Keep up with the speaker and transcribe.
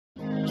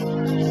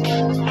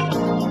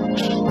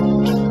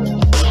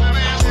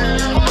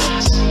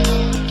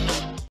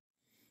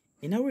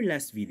In our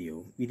last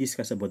video, we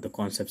discussed about the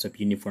concepts of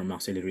uniform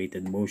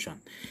accelerated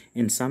motion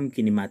and some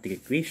kinematic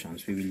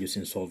equations we will use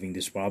in solving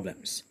these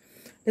problems.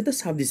 Let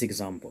us have this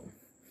example.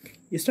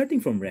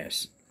 Starting from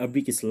rest, a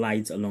brick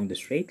slides along the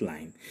straight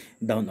line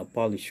down a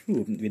polished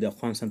roof with a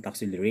constant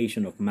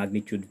acceleration of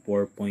magnitude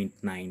 4.9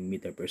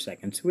 meter per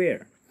second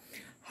square.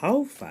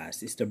 How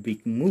fast is the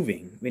brick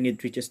moving when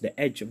it reaches the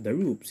edge of the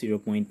roof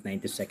 0.90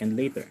 seconds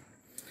later?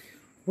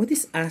 What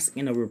is asked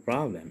in our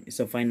problem is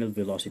the final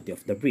velocity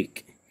of the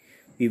brick.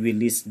 We will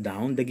list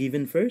down the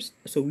given first,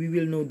 so we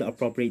will know the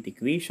appropriate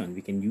equation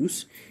we can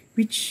use,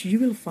 which you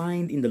will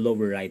find in the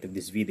lower right of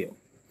this video.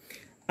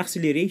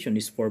 Acceleration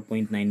is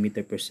 4.9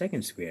 meter per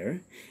second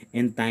square,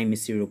 and time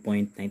is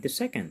 0.90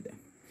 seconds.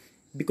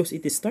 Because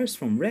it starts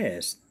from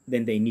rest,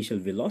 then the initial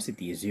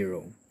velocity is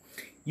 0.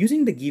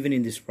 Using the given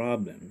in this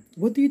problem,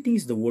 what do you think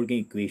is the working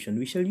equation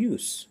we shall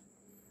use?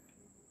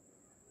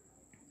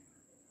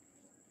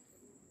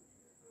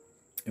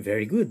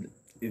 Very good.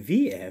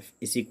 Vf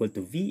is equal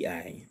to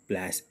Vi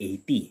plus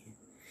At.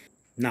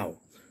 Now,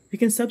 we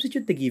can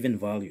substitute the given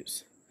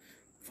values.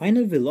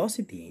 Final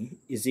velocity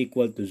is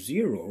equal to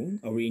 0,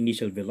 our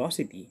initial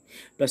velocity,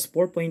 plus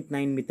 4.9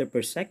 meter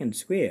per second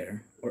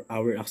square, or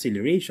our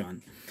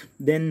acceleration,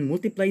 then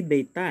multiplied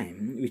by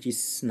time, which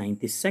is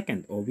 90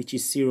 seconds, or which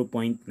is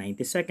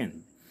 0.90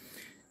 seconds.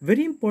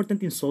 Very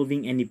important in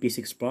solving any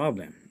physics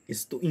problem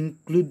is to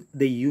include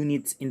the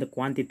units in the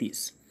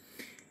quantities,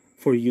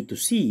 for you to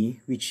see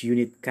which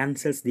unit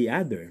cancels the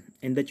other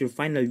and that your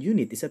final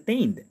unit is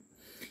attained.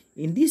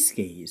 In this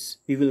case,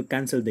 we will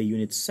cancel the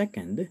unit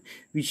second,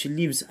 which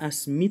leaves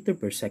us meter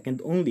per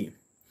second only.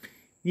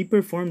 We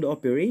perform the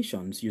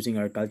operations using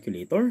our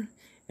calculator,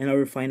 and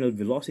our final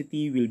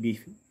velocity will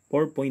be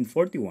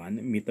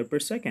 4.41 meter per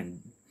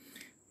second.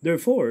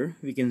 Therefore,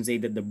 we can say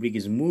that the brick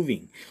is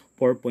moving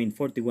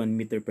 4.41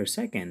 meter per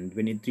second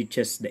when it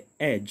reaches the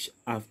edge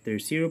after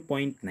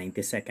 0.90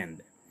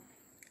 seconds.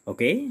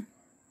 Okay?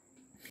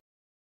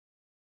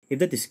 If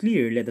that is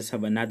clear, let us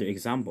have another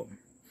example.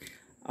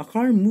 A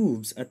car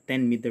moves at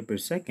 10 meter per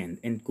second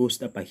and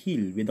coasts up a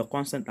hill with a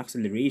constant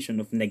acceleration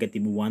of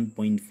negative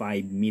 1.5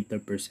 meter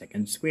per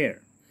second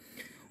square.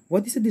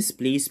 What is the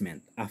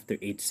displacement after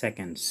 8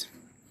 seconds?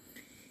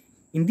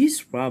 In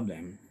this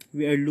problem,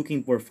 we are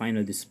looking for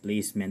final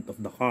displacement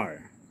of the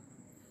car.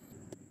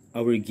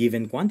 Our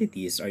given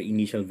quantities are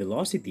initial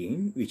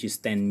velocity, which is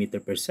 10 meter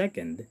per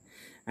second,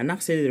 an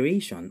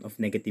acceleration of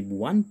negative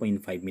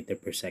 1.5 meter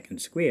per second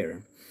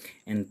square,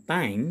 and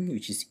time,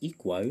 which is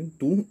equal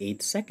to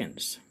 8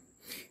 seconds.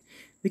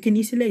 We can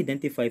easily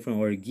identify from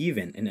our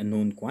given and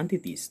unknown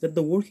quantities that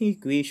the working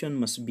equation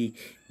must be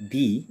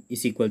d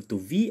is equal to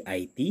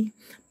VIT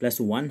plus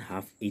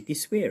 1/2 AT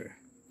square.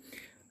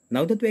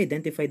 Now that we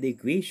identify the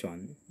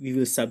equation, we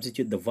will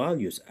substitute the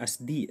values as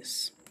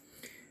these.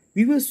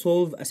 We will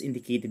solve as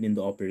indicated in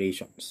the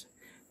operations.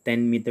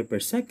 10 meter per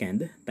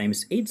second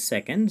times 8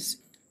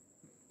 seconds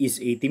is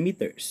 80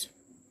 meters.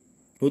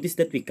 Notice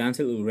that we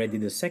cancel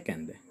already the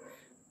second,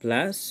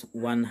 plus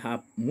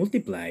 1/2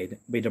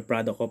 multiplied by the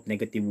product of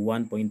negative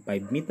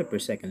 1.5 meter per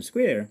second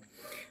square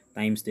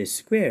times the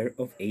square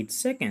of 8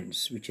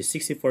 seconds, which is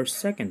 64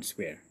 seconds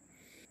square.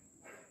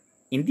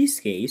 In this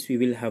case, we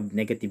will have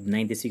negative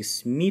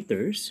 96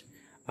 meters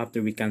after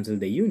we cancel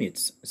the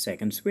units,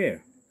 second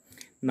square.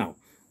 Now,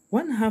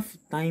 1/2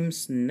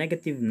 times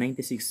negative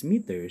 96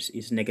 meters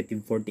is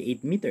negative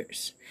 48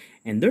 meters,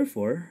 and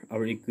therefore,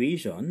 our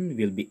equation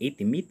will be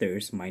 80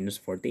 meters minus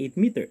 48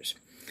 meters,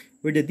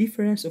 where the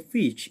difference of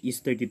which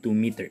is 32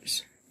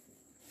 meters.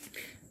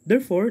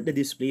 Therefore, the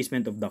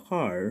displacement of the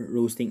car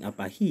roasting up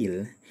a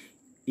hill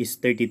is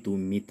 32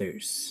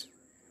 meters.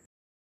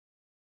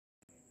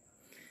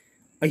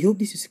 I hope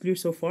this is clear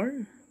so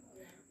far.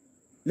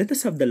 Let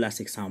us have the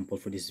last example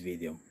for this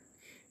video.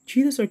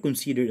 Cheetahs are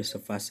considered as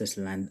the fastest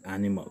land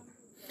animal.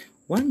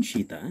 One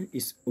cheetah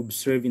is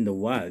observed in the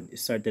wild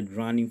started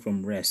running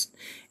from rest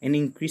and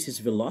increased its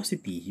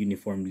velocity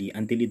uniformly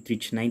until it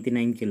reached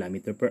 99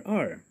 km per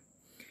hour.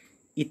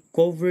 It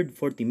covered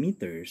 40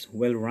 meters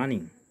while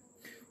running.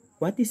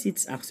 What is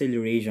its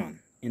acceleration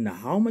and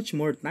how much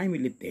more time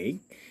will it take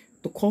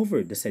to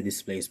cover the said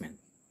displacement?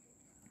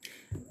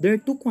 There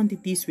are two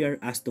quantities we are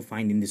asked to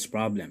find in this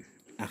problem,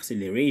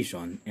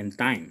 acceleration and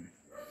time.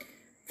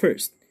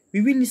 First,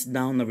 we will list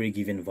down our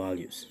given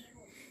values.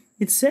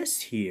 It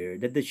says here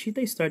that the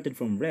cheetah started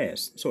from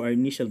rest, so our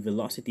initial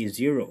velocity is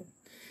 0,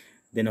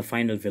 then a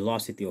final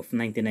velocity of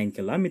 99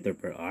 km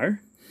per hour,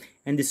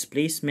 and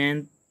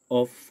displacement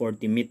of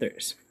 40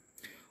 meters.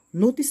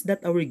 Notice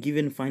that our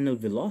given final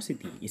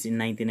velocity is in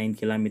 99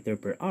 km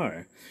per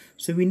hour,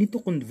 so we need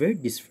to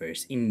convert this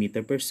first in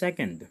meter per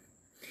second.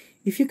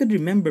 If you could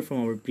remember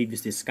from our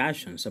previous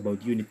discussions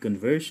about unit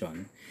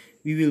conversion,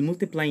 we will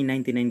multiply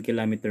 99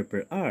 km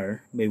per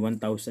hour by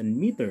 1000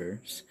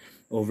 meters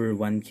over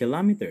 1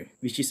 kilometer,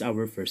 which is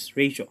our first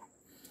ratio.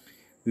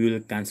 We will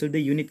cancel the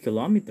unit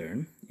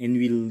kilometer and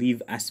we'll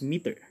leave as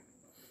meter.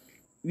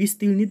 we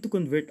still need to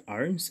convert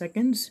hour in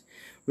seconds,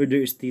 where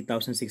there is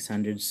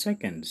 3,600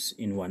 seconds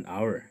in 1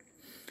 hour.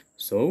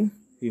 So,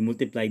 we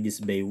multiply this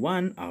by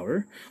 1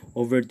 hour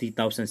over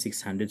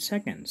 3,600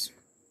 seconds.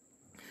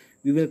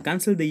 We will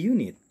cancel the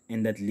unit,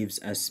 and that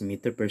leaves us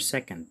meter per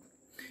second.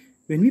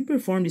 When we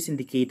perform these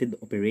indicated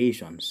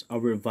operations,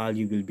 our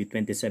value will be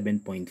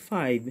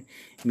 27.5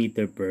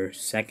 meter per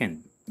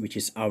second, which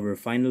is our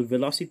final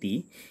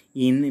velocity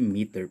in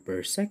meter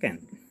per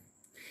second.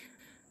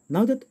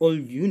 Now that all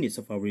units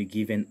of our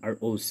given are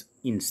all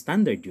in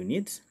standard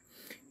units,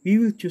 we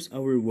will choose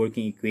our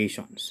working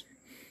equations.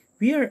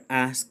 We are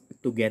asked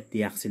to get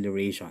the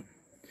acceleration,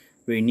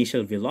 where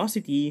initial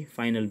velocity,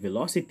 final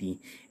velocity,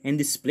 and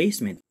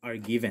displacement are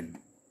given.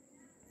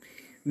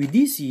 With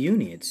these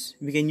units,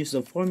 we can use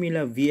the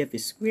formula Vf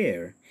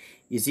squared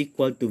is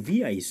equal to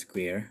Vi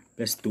squared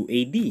plus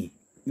 2AD,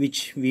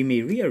 which we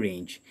may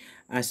rearrange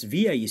as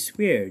Vi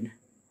squared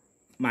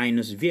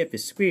minus Vf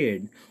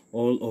squared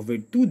all over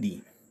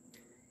 2D.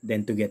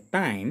 Then to get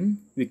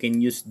time, we can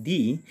use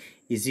D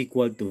is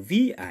equal to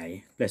Vi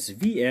plus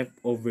Vf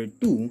over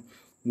 2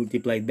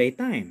 multiplied by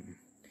time.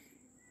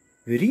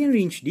 We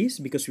rearrange this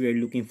because we are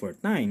looking for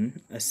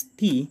time as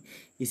T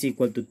is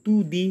equal to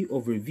 2D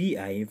over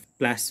Vi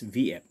plus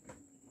Vf.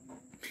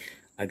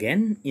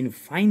 Again, in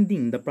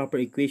finding the proper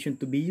equation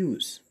to be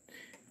used,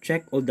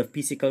 check all the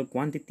physical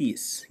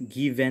quantities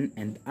given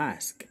and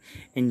asked,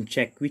 and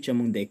check which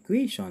among the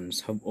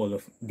equations have all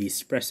of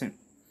these present.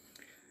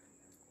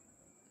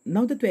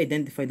 Now that we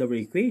identified our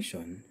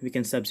equation, we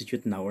can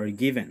substitute now our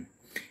given.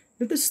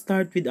 Let us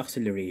start with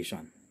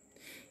acceleration.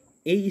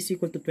 A is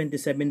equal to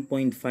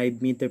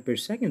 27.5 meter per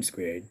second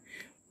squared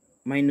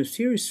minus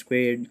 0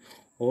 squared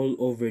all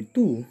over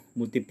 2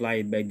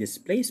 multiplied by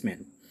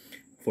displacement,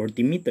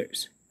 40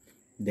 meters.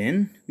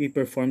 Then, we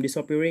perform this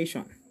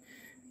operation.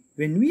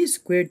 When we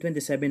square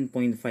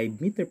 27.5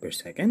 meter per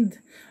second,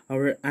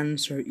 our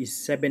answer is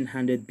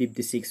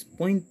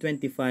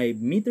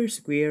 756.25 meter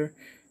square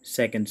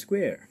second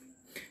square.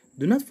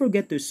 Do not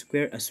forget to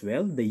square as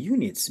well the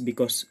units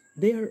because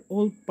they are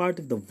all part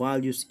of the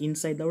values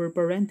inside our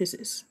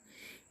parentheses.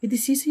 It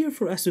is easier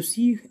for us to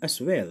see as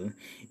well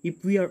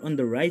if we are on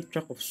the right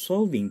track of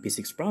solving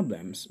physics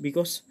problems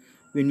because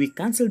when we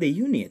cancel the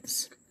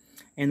units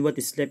and what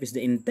is left is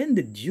the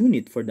intended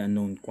unit for the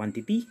unknown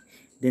quantity,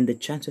 then the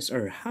chances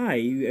are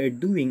high we are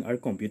doing our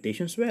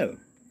computations well.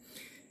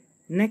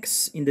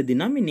 Next, in the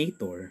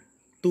denominator,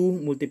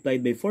 2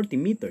 multiplied by 40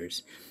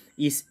 meters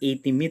is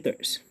 80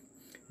 meters.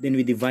 Then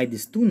we divide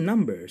these two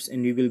numbers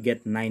and we will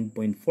get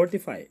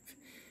 9.45.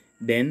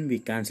 Then we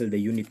cancel the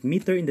unit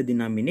meter in the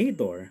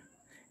denominator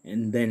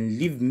and then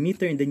leave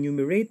meter in the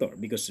numerator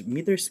because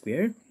meter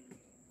square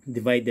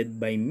divided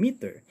by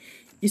meter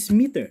is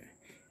meter.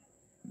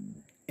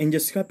 And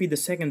just copy the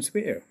second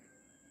square.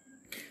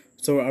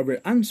 So our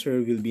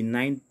answer will be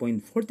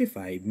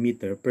 9.45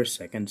 meter per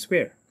second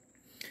square.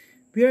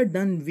 We are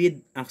done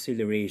with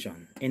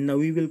acceleration and now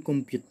we will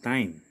compute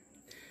time.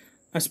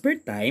 As per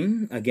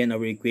time, again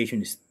our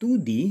equation is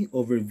 2D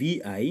over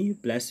Vi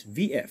plus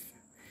Vf.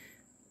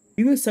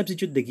 We will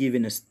substitute the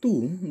given as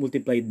 2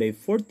 multiplied by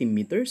 40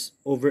 meters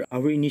over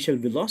our initial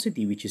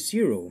velocity which is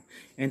 0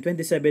 and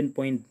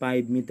 27.5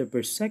 meter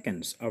per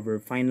second our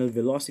final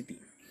velocity.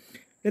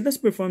 Let us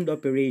perform the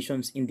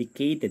operations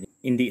indicated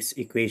in this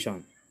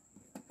equation.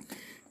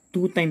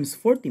 2 times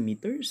 40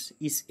 meters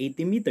is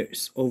 80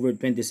 meters over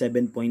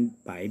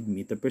 27.5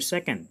 meter per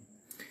second.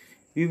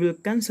 We will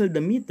cancel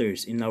the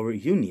meters in our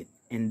unit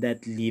and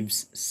that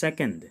leaves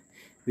second,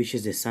 which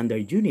is the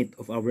standard unit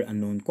of our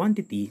unknown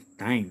quantity,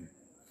 time.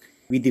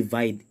 We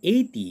divide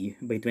 80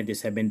 by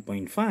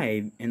 27.5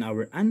 and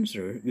our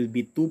answer will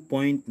be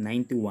 2.91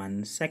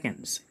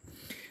 seconds.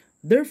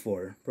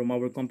 Therefore, from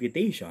our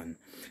computation,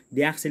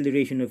 the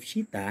acceleration of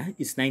theta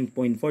is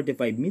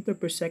 9.45 meter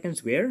per second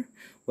square,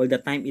 while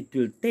the time it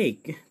will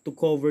take to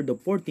cover the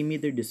 40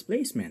 meter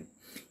displacement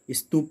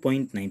is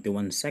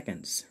 2.91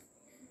 seconds.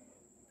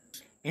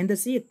 And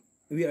that's it.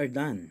 We are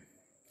done.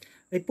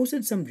 I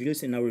posted some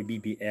drills in our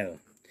BBL.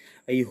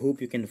 I hope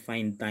you can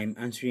find time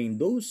answering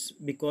those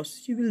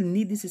because you will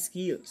need these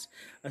skills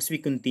as we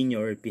continue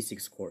our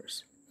physics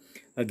course.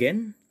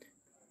 Again,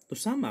 to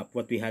sum up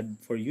what we had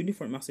for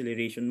uniform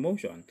acceleration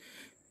motion,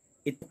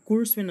 it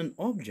occurs when an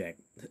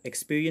object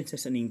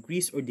experiences an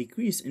increase or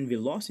decrease in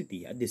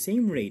velocity at the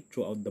same rate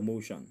throughout the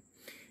motion.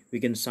 We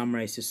can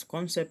summarize this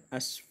concept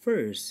as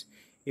first,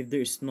 if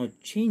there is no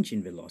change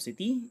in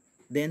velocity,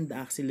 then the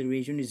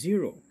acceleration is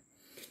zero.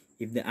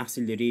 If the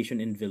acceleration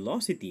and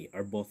velocity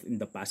are both in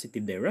the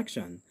positive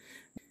direction,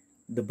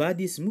 the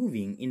body is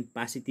moving in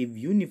positive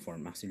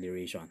uniform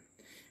acceleration.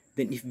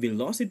 Then if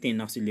velocity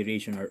and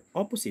acceleration are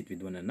opposite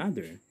with one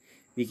another,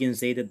 we can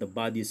say that the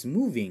body is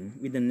moving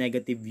with a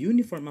negative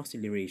uniform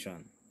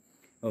acceleration.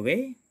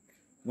 Okay?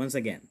 Once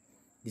again,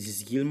 this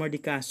is Gilmar De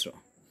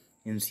Castro,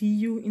 and see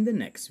you in the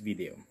next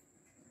video.